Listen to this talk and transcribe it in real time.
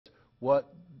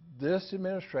What this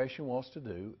administration wants to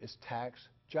do is tax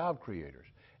job creators,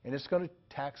 and it's going to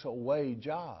tax away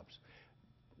jobs.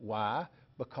 Why?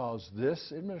 Because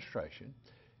this administration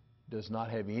does not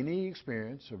have any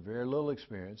experience or very little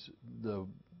experience.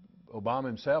 Obama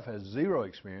himself has zero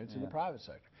experience in the private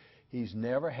sector. He's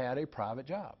never had a private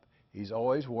job. He's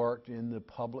always worked in the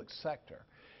public sector.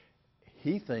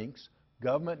 He thinks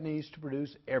government needs to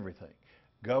produce everything.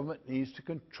 Government needs to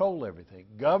control everything.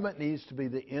 Government needs to be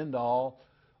the end-all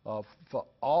for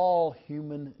all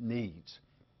human needs.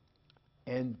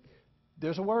 And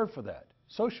there's a word for that,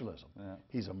 socialism. Yeah.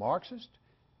 He's a Marxist.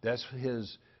 That's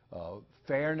his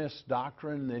fairness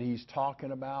doctrine that he's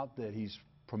talking about, that he's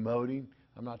promoting.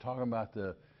 I'm not talking about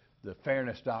the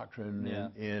fairness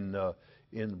doctrine in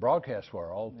the broadcast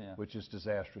world, which is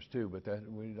disastrous too. But that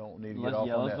we don't need to get off on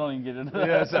that. Let's not even get into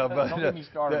that. Don't get me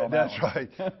started on that. That's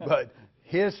right. But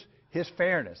his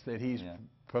fairness that he's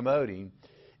promoting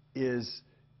is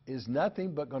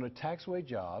nothing but going to tax away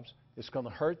jobs. It's going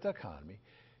to hurt the economy.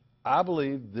 I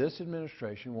believe this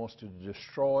administration wants to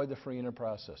destroy the free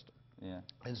enterprise system. Yeah.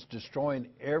 It's destroying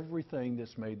everything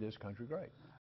that's made this country great.